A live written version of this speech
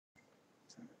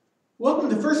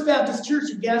Welcome to First Baptist Church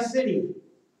of Gas City,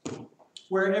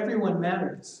 where everyone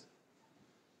matters,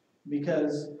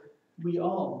 because we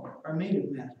all are made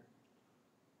of matter.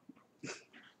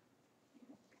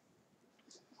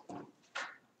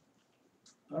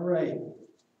 All right.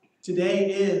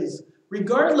 Today is,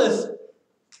 regardless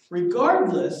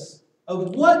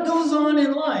of what goes on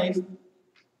in life,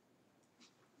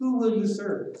 who will you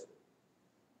serve?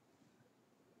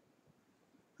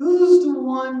 Who's the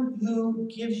one who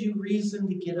gives you reason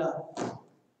to get up?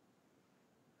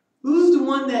 Who's the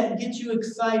one that gets you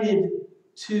excited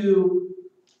to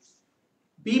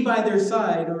be by their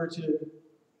side or to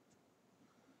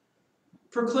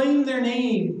proclaim their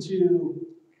name, to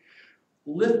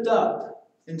lift up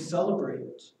and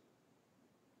celebrate?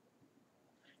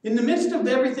 In the midst of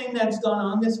everything that's gone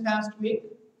on this past week,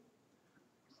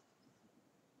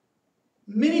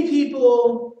 many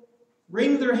people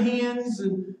wring their hands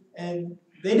and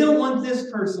they don't want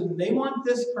this person, they want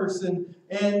this person.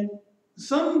 And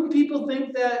some people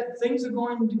think that things are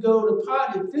going to go to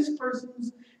pot if this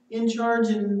person's in charge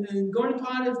and going to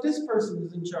pot if this person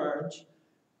is in charge.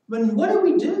 But what do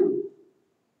we do?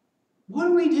 What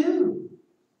do we do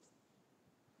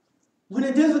when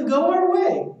it doesn't go our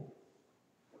way?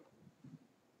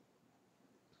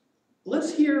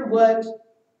 Let's hear what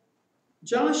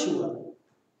Joshua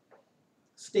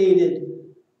stated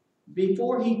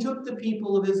before he took the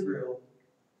people of Israel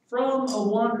from a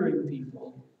wandering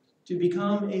people to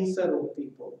become a settled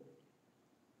people.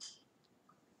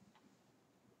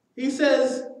 He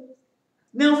says,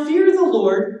 "Now fear the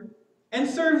Lord and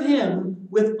serve him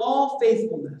with all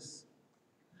faithfulness.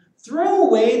 Throw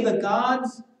away the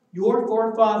gods your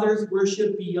forefathers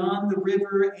worshipped beyond the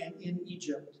river and in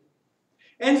Egypt,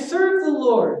 and serve the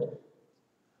Lord.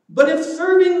 But if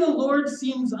serving the Lord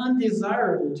seems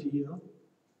undesirable to you,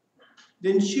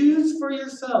 then choose for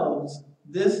yourselves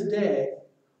this day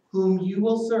whom you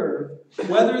will serve,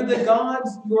 whether the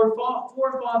gods your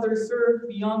forefathers served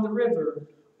beyond the river,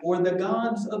 or the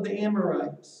gods of the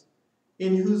Amorites,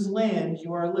 in whose land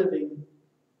you are living.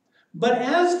 But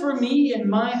as for me and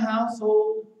my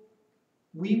household,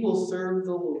 we will serve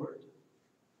the Lord."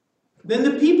 Then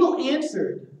the people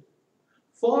answered,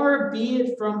 "Far be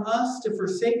it from us to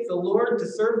forsake the Lord to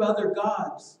serve other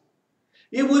gods.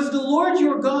 It was the Lord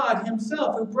your God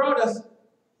himself who brought us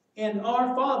and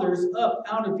our fathers up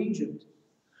out of Egypt,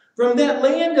 from that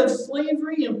land of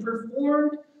slavery, and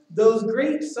performed those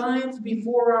great signs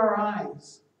before our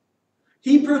eyes.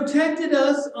 He protected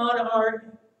us on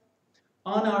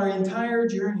our entire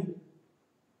journey,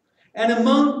 and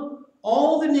among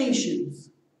all the nations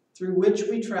through which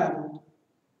we traveled."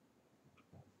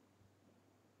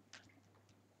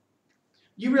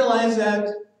 You realize that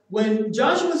when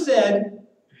Joshua said,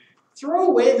 "Throw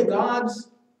away the gods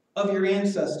of your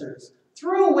ancestors,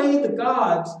 throw away the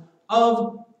gods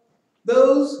of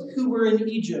those who were in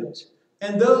Egypt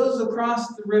and those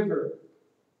across the river,"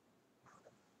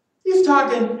 he's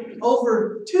talking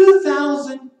over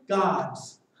 2,000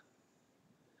 gods.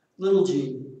 Little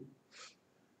g.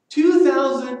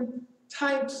 2,000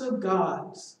 types of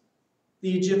gods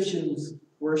the Egyptians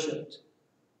worshipped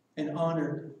and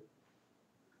honored.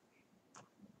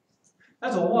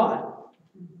 That's a lot.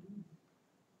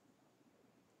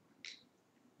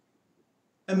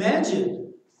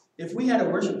 Imagine if we had a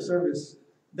worship service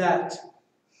that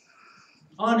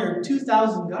honored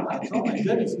 2,000 gods. Oh my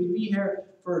goodness, we'd be here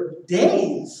for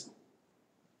days,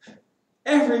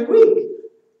 every week.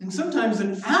 And sometimes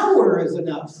an hour is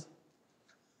enough.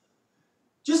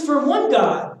 Just for one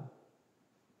God.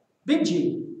 Big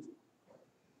G.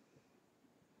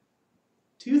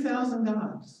 2,000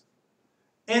 gods.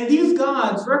 And these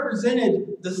gods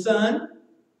represented the sun,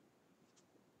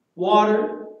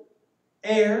 water,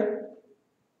 air,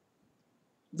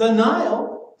 the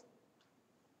Nile,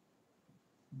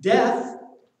 death.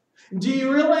 Do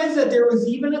you realize that there was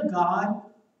even a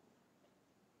god?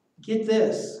 Get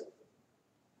this.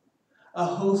 A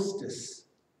hostess.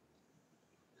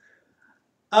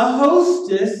 A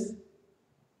hostess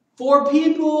for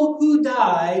people who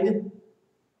died,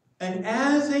 and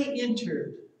as they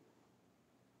entered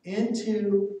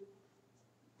into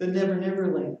the Never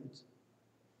Never Land,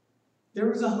 there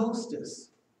was a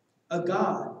hostess, a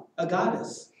god, a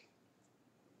goddess.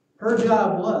 Her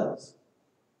job was,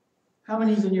 how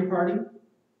many's in your party?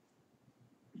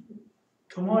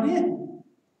 Come on in.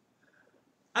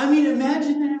 I mean,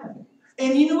 imagine that.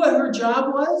 And you know what her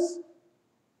job was?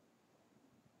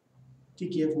 To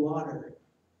give water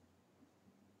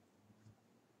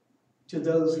to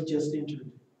those who just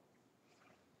entered.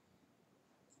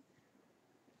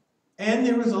 And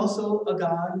there was also a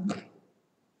god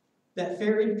that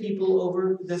ferried people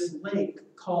over this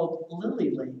lake called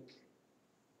Lily Lake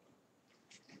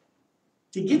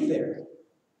to get there.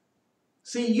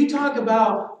 See, you talk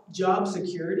about job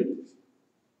security.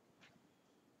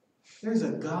 There's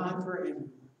a God for everyone.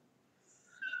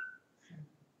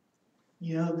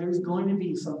 There's going to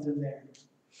be something there.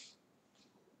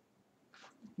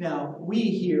 Now, we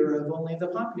hear of only the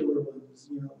popular ones,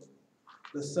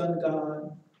 the sun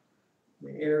god, the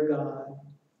air god,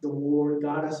 the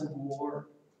goddess of war.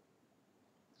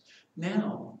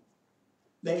 Now,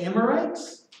 the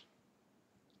Amorites,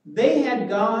 they had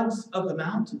gods of the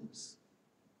mountains.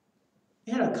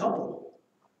 They had a couple.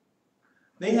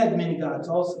 They had many gods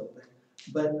also,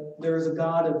 but there's a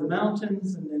god of the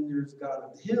mountains, and then there's a god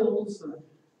of the hills,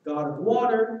 a god of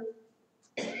water.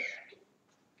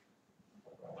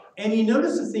 And you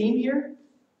notice a theme here?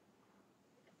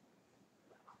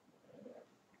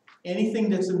 Anything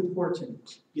that's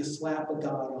important, you slap a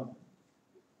god on.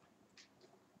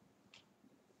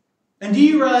 And do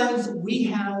you realize we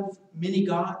have many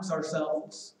gods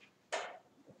ourselves?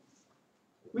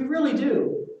 We really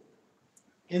do.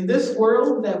 In this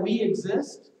world that we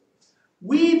exist,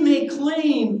 we may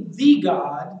claim the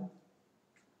God,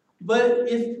 but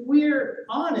if we're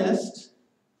honest,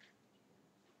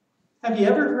 have you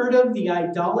ever heard of the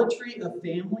idolatry of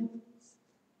family?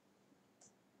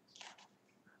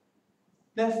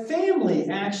 That family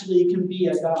actually can be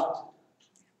a god.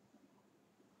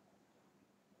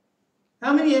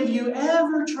 How many of you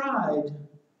ever tried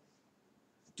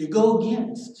to go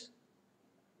against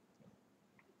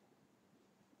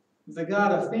the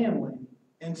God of family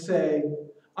and say,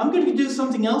 I'm going to do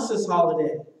something else this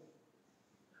holiday?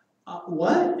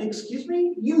 What? Excuse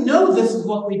me? You know this is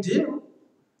what we do.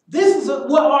 This is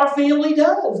what our family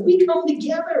does. We come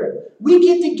together. We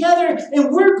get together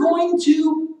and we're going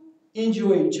to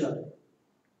enjoy each other.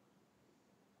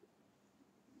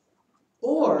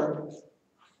 Or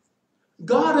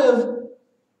God of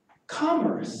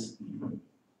commerce.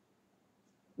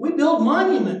 We build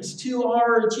monuments to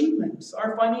our achievements,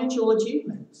 our financial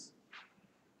achievements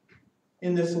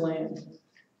in this land.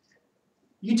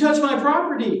 You touch my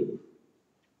property,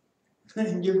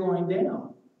 and you're going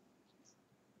down.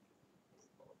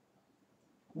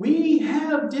 We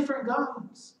have different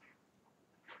gods.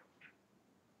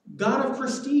 God of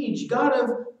prestige, God of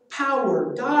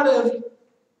power, God of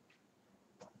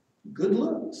good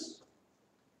looks.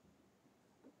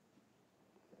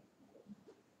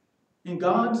 And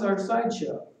God's our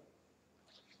sideshow.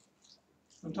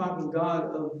 I'm talking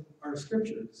God of our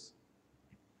scriptures.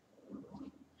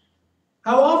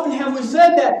 How often have we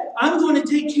said that I'm going to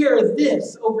take care of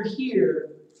this over here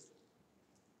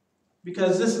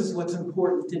because this is what's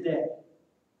important today?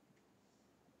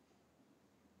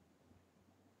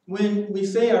 When we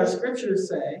say our scriptures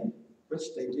say, which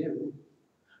they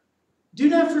do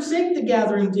not forsake the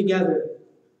gathering together.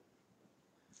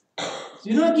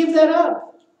 Do not give that up.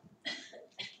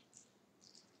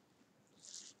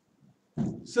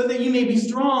 So that you may be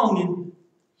strong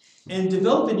and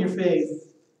develop in your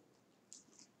faith.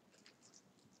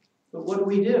 But what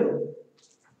do?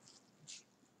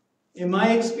 In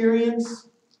my experience,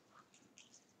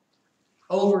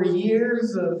 over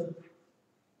years of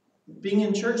being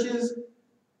in churches,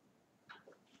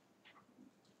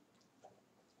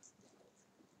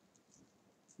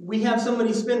 we have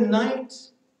somebody spend the night.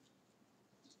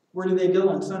 Where do they go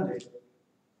on Sunday?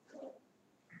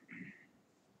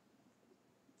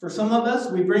 For some of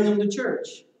us, we bring them to church.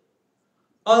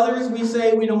 Others, we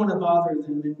say we don't want to bother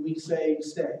them, and we say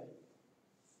stay.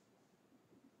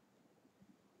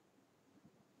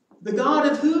 The God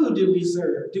of who do we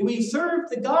serve? Do we serve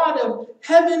the God of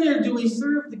heaven, or do we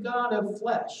serve the God of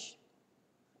flesh?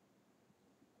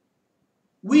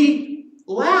 We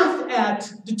laugh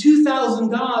at the 2,000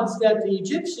 gods that the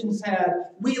Egyptians had.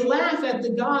 We laugh at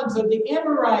the gods of the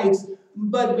Amorites,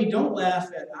 but we don't laugh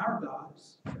at our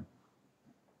gods.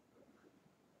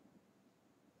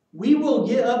 We will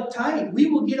get uptight. We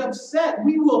will get upset.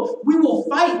 We will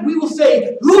fight. We will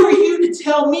say, who are you to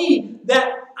tell me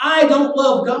that I don't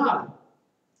love God?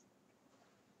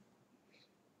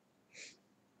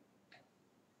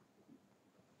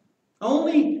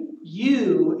 Only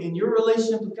you in your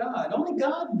relationship with God, only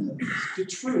God knows the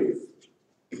truth.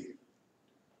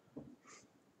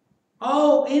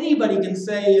 All anybody can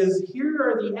say is, here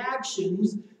are the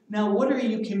actions. Now, what are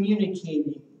you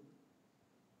communicating?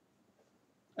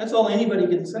 That's all anybody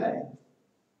can say.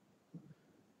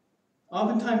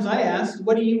 Oftentimes I ask,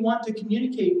 what do you want to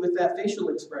communicate with that facial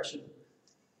expression?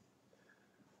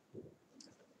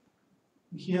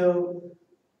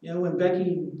 When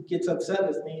Becky gets upset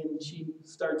with me and she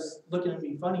starts looking at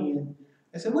me funny, and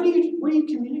I said, what are you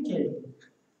communicating?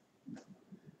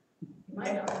 You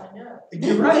might not want to know.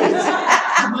 You're right.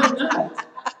 You might not.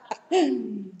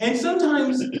 And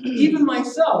sometimes, even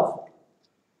myself,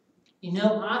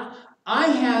 I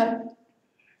had,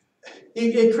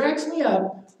 it cracks me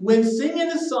up when singing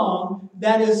a song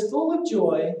that is full of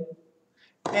joy,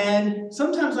 and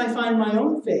sometimes I find my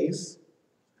own face.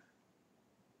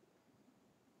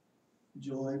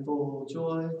 Joyful,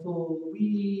 joyful,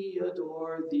 we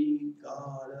adore thee,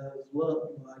 God of love.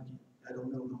 I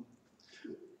don't know.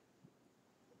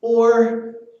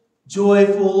 Or,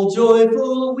 joyful,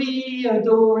 joyful, we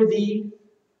adore thee.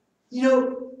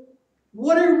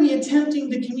 What are we attempting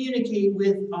to communicate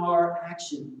with our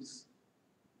actions?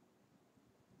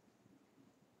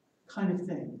 Kind of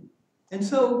thing. And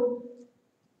so,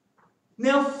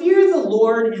 now fear the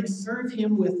Lord and serve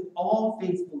him with all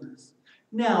faithfulness.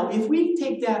 Now, if we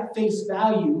take that face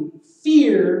value,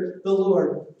 fear the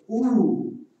Lord.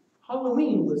 Ooh,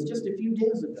 Halloween was just a few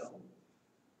days ago.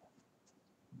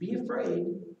 Be afraid.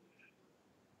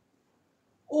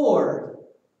 Or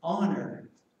honor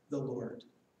the Lord.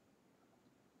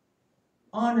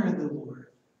 Honor the Lord.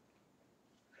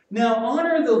 Now,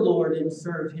 honor the Lord and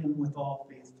serve him with all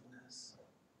faithfulness.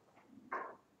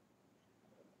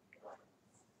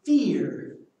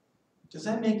 Fear. Does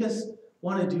that make us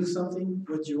want to do something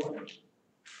with joy?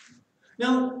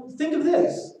 Now, think of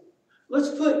this. Let's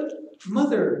put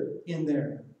mother in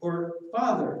there, or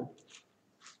father.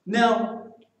 Now,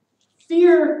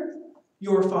 fear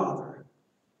your father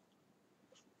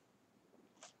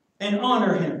and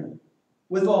honor him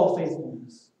with all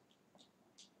faithfulness.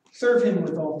 Serve him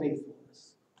with all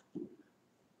faithfulness.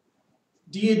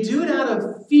 Do you do it out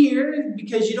of fear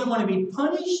because you don't want to be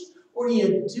punished, or do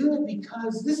you do it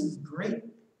because this is great?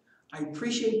 I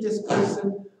appreciate this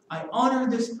person. I honor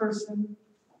this person.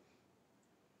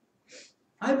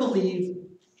 I believe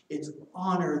it's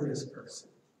honor this person.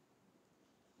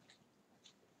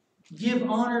 Give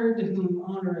honor to whom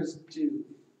honor is due.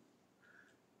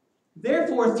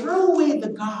 Therefore, throw away the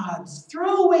gods.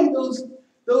 Throw away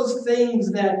those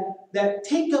things that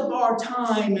take up our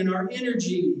time and our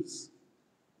energies.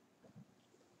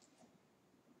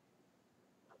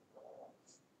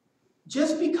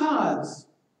 Just because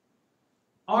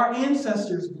our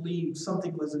ancestors believed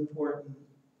something was important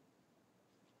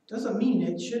doesn't mean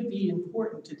it should be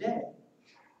important today.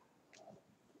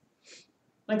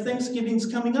 Like Thanksgiving's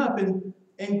coming up,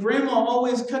 and Grandma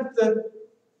always cut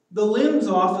the limbs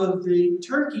off of the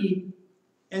turkey,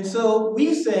 and so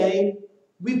we say,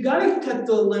 we've got to cut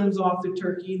the limbs off the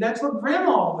turkey. That's what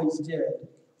Grandma always did.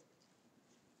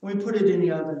 We put it in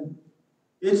the oven.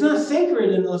 It's not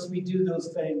sacred unless we do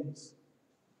those things.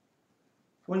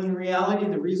 When in reality,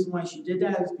 the reason why she did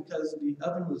that is because the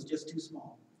oven was just too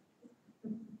small.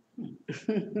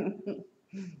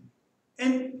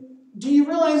 And do you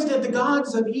realize that the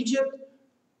gods of Egypt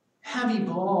have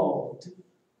evolved?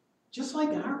 Just like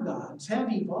our gods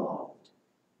have evolved.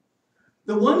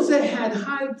 The ones that had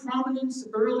high prominence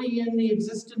early in the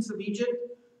existence of Egypt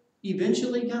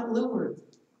eventually got lower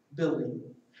building.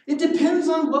 It depends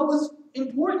on what was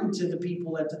important to the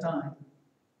people at the time.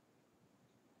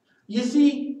 You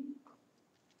see,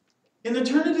 in the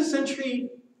turn of the century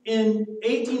in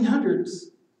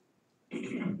 1800s,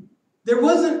 there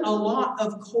wasn't a lot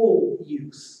of coal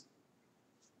use.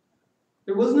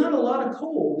 There was not a lot of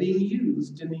coal being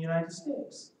used in the United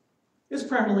States. It was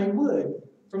primarily wood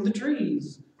from the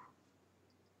trees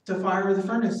to fire the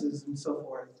furnaces and so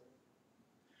forth.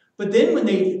 But then when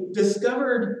they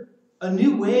discovered a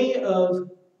new way of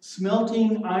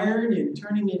smelting iron and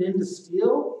turning it into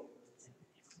steel,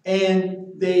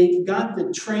 and they got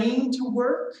the train to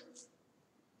work,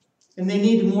 and they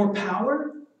needed more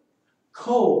power,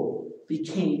 coal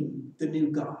became the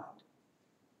new god.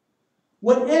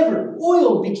 Whatever,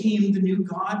 oil became the new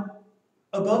god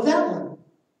above that one.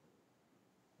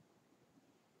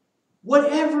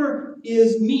 Whatever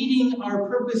is meeting our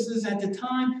purposes at the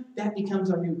time, that becomes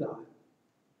our new god.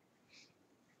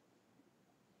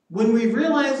 When we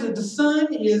realize that the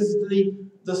sun is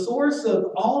the source of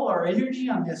all our energy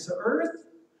on this earth,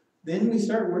 then we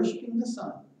start worshiping the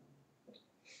sun.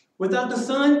 Without the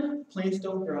sun, plants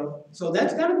don't grow. So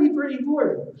that's got to be pretty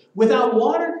important. Without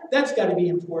water, that's got to be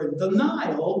important. The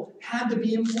Nile had to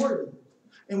be important.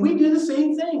 And we do the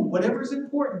same thing. Whatever's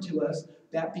important to us,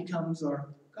 that becomes our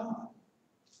God.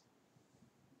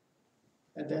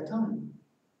 At that time.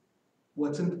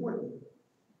 What's important?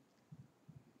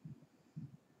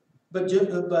 But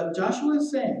Joshua is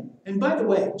saying, and by the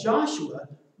way, Joshua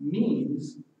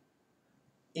means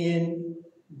in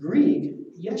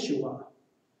Greek, Yeshua.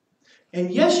 And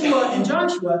Yeshua and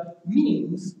Joshua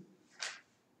means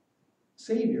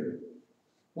Savior,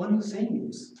 one who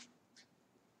saves.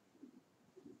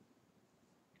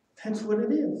 That's what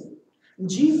it is. And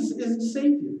Jesus is the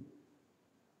Savior.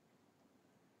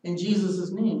 And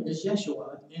Jesus' name is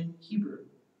Yeshua in Hebrew.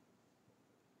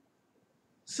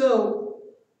 So,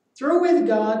 throw away the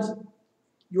gods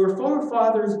your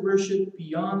forefathers worshipped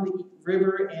beyond the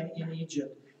river and in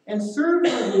Egypt, and serve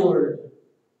the Lord.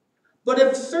 But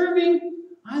if serving,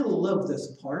 I love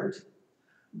this part,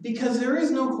 because there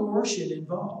is no coercion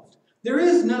involved. There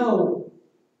is no,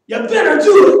 you better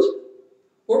do it,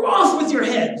 or off with your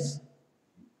heads.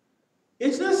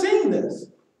 It's not saying this.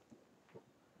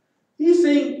 He's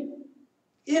saying,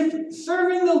 if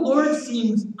serving the Lord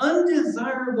seems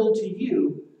undesirable to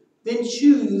you, then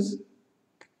choose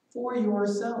for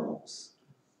yourselves.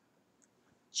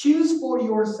 Choose for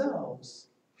yourselves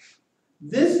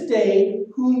this day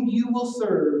whom you will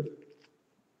serve,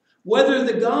 whether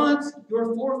the gods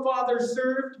your forefathers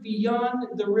served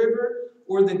beyond the river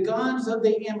or the gods of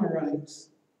the Amorites,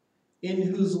 in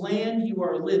whose land you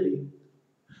are living.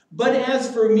 But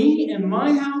as for me and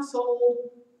my household,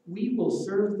 we will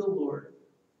serve the Lord.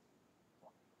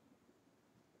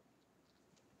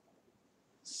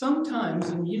 Sometimes,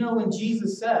 and you know when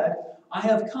Jesus said, I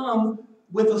have come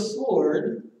with a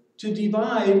sword to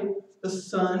divide the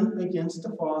son against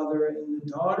the father and the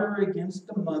daughter against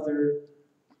the mother.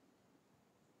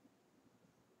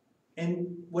 And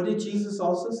what did Jesus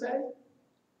also say?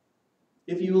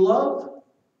 If you love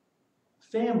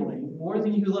family more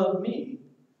than you love me,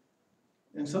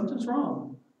 then something's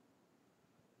wrong.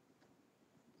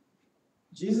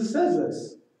 Jesus says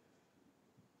this.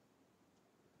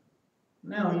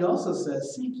 Now he also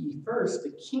says, seek ye first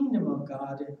the kingdom of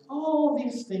God, and all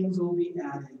these things will be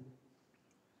added.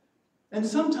 And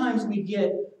sometimes we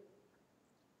get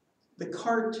the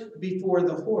cart before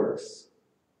the horse.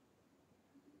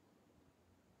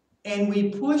 And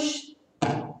we push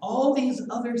all these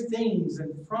other things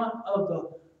in front of the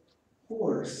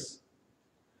horse.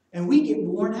 And we get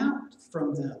worn out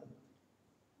from them.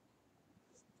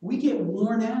 We get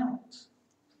worn out.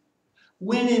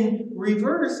 When in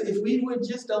reverse, if we would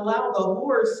just allow the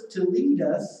horse to lead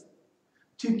us,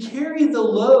 to carry the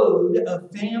load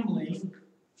of family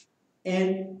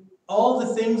and all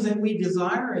the things that we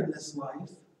desire in this life,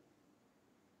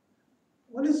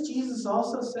 what does Jesus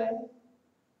also say?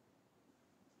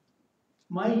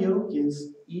 My yoke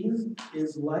is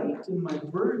light and my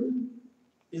burden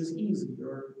is easy.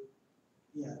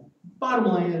 Bottom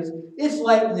line is, it's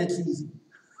light and it's easy.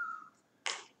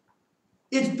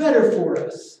 It's better for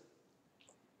us.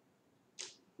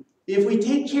 If we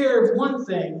take care of one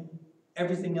thing,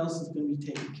 everything else is going to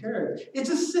be taken care of. It's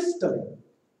a system.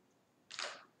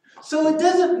 So it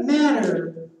doesn't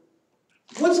matter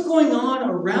what's going on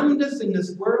around us in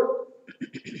this world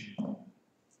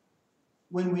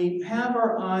when we have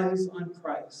our eyes on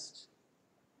Christ.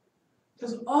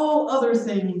 Because all other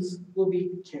things will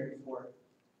be cared for.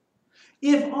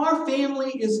 If our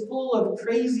family is full of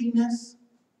craziness,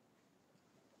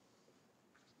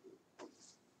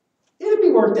 it'll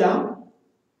be worked out.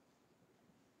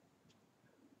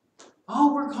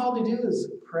 All we're called to do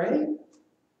is pray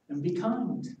and be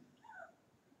kind.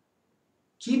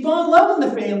 Keep on loving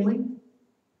the family,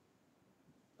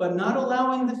 but not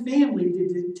allowing the family to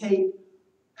dictate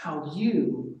how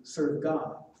you serve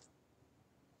God.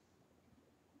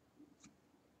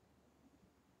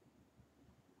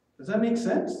 Does that make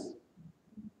sense?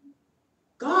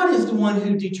 God is the one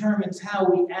who determines how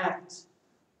we act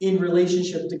in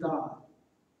relationship to God,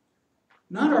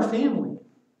 not our family.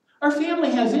 Our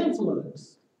family has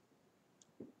influence.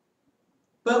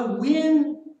 But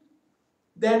when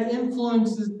that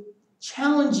influence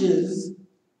challenges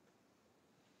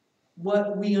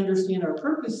what we understand our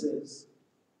purpose is,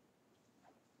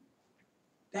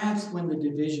 that's when the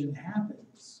division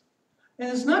happens. And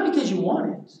it's not because you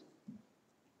want it.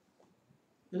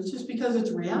 It's just because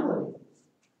it's reality.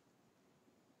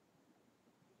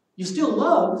 You still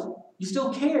love, you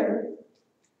still care,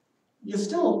 you're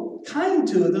still kind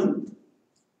to them.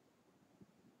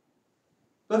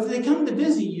 But if they come to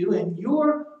visit you and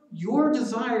your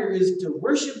desire is to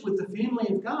worship with the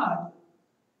family of God,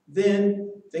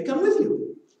 then they come with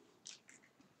you.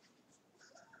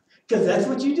 Because that's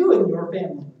what you do in your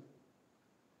family.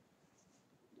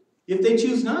 If they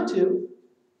choose not to,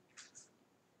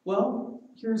 well,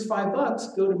 here's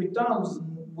 $5, go to McDonald's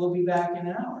and we'll be back in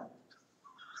an hour.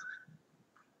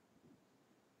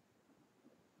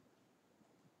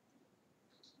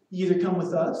 You either come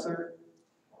with us or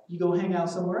you go hang out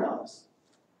somewhere else.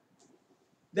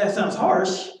 That sounds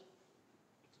harsh.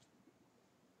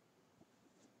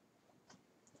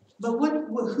 But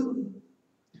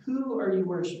Who are you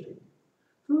worshiping?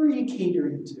 Who are you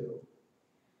catering to?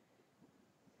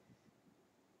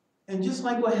 And just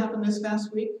like what happened this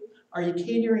past week, are you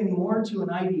catering more to an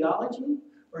ideology,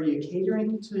 or are you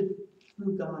catering to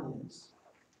who God is?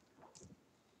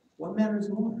 What matters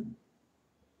more?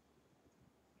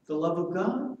 The love of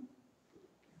God,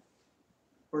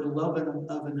 or the love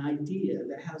of an idea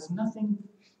that has nothing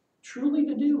truly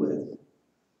to do with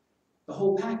the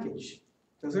whole package?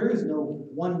 Because there is no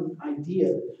one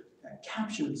idea that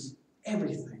captures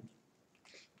everything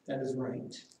that is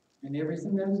right and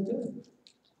everything that is good.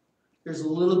 There's a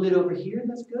little bit over here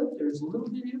that's good. There's a little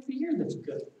bit over here that's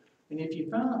good. And if you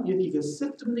can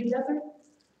sift them together,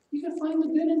 you can find the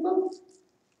good in both.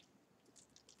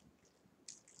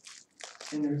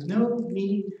 And there's no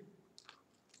need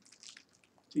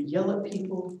to yell at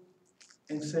people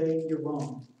and say you're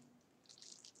wrong.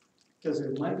 Because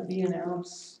there might be an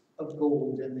ounce of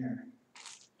gold in there.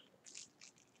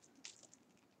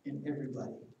 In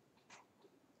everybody.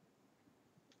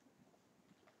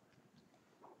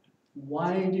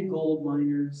 Why do gold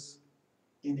miners,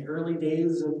 in the early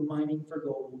days of mining for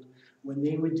gold, when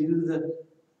they would do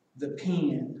the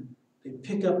pan, they'd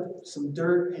pick up some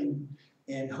dirt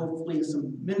and hopefully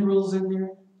some minerals in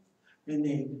there, and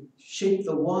they shake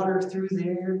the water through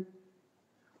there?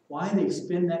 Why they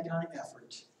spend that kind of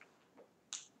effort?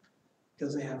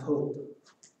 Because they have hope.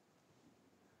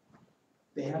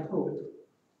 They have hope.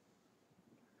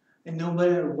 And no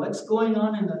matter what's going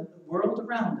on in the world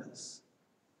around us,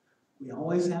 we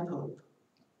always have hope.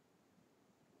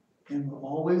 And we're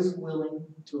always willing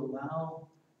to allow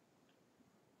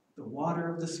the water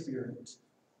of the Spirit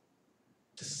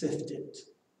to sift it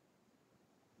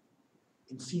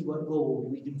and see what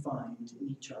gold we can find in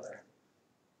each other.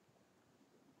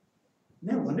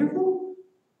 Isn't that wonderful?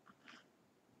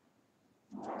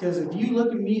 Because if you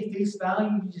look at me at face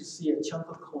value, you just see a chunk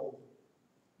of coal.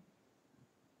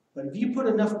 But if you put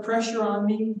enough pressure on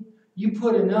me, you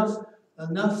put enough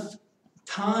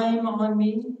time on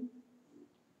me,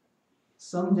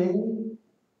 someday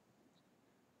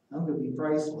I'm going to be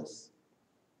priceless.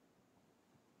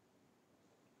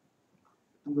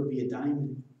 I'm going to be a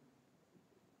diamond.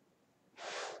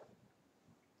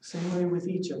 Same way with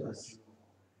each of us.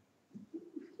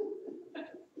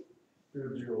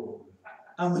 You're a jewel.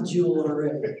 I'm a jewel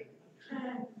already.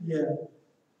 Yeah.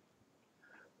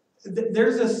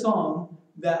 There's a song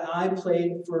that I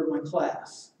played for my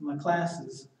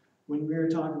classes, when we were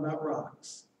talking about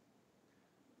rocks.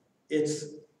 It's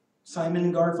Simon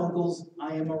and Garfunkel's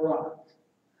I Am a Rock.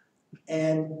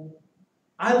 And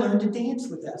I learned to dance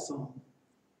with that song.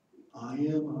 I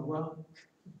am a rock.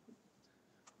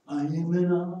 I am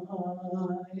an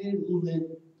island.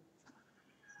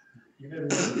 You never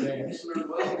to dance.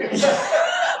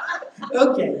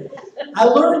 Okay. I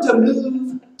learned to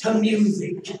move to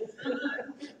music.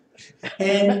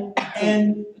 And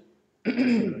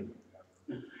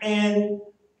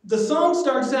the song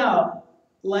starts out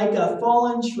like a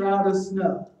fallen shroud of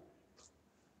snow.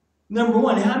 Number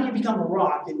one, how do you become a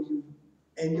rock and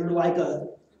you're like a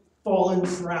fallen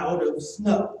shroud of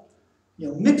snow? You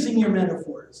know, mixing your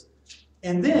metaphors.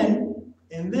 And then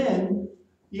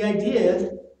the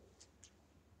idea,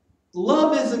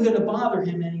 love isn't going to bother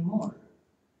him anymore.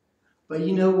 But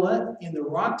you know what? In the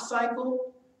rock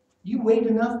cycle, you wait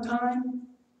enough time,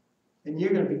 and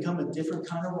you're going to become a different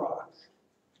kind of rock.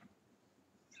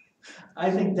 I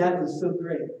think that was so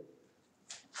great.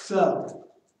 So,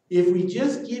 if we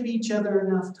just give each other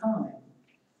enough time,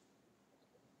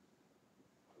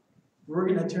 we're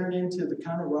going to turn into the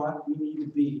kind of rock we need to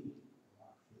be.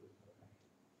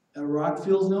 A rock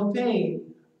feels no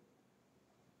pain,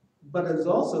 but it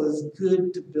also is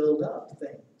good to build up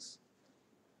things.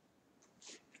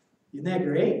 Isn't that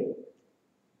great?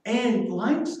 And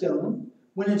limestone,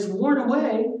 when it's worn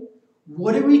away,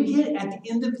 what do we get at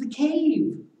the end of the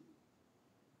cave?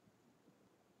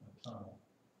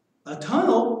 A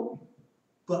tunnel.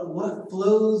 But what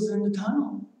flows in the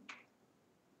tunnel?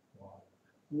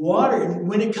 Water. And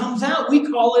when it comes out, we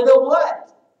call it a what?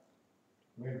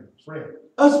 Spring.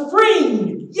 A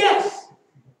spring. Yes.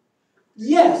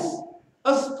 Yes.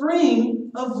 A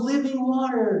spring of living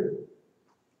water.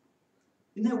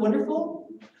 Isn't that wonderful?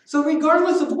 So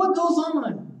regardless of what goes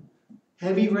on,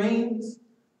 heavy rains,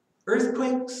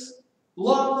 earthquakes,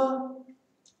 lava,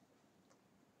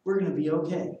 we're going to be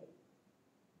okay.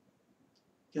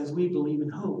 Because we believe in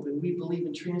hope and we believe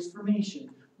in transformation.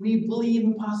 We believe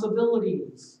in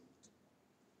possibilities.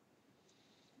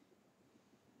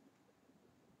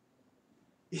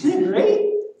 Isn't it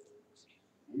great?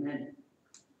 Amen.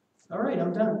 All right,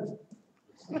 I'm done.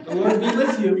 The Lord be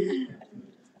with you.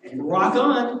 Rock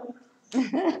on.